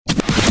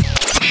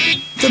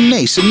The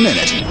Mason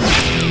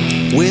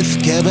Minute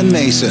with Kevin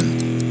Mason.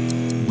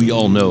 We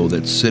all know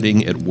that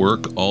sitting at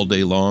work all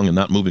day long and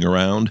not moving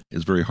around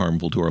is very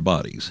harmful to our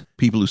bodies.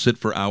 People who sit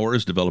for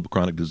hours develop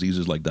chronic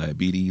diseases like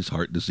diabetes,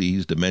 heart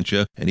disease,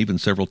 dementia, and even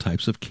several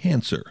types of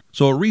cancer.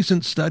 So a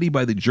recent study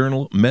by the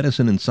journal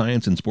Medicine and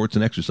Science in Sports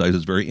and Exercise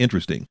is very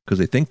interesting because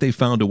they think they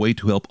found a way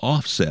to help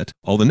offset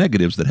all the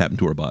negatives that happen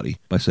to our body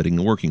by sitting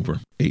and working for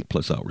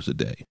 8+ hours a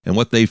day. And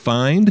what they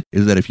find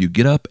is that if you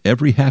get up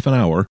every half an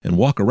hour and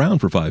walk around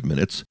for 5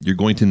 minutes, you're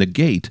going to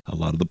negate a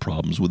lot of the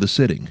problems with the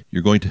sitting.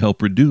 You're going to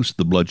help reduce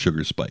the blood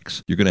sugar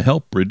spikes. You're going to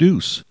help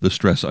reduce the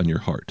stress on your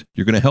heart.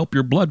 You're going to help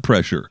your blood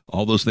pressure,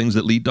 all those things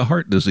that lead to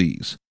heart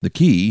disease. The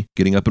key,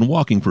 getting up and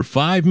walking for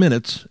 5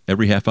 minutes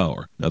every half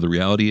hour. Now the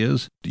reality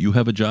is, do you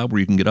have a job where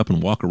you can get up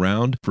and walk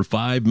around for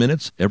 5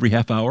 minutes every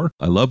half hour?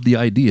 I love the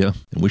idea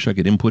and wish I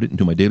could input it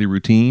into my daily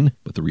routine,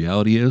 but the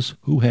reality is,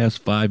 who has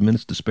 5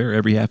 minutes to spare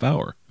every half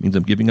hour? It means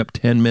I'm giving up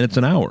 10 minutes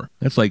an hour.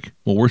 That's like,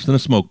 worse than a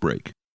smoke break.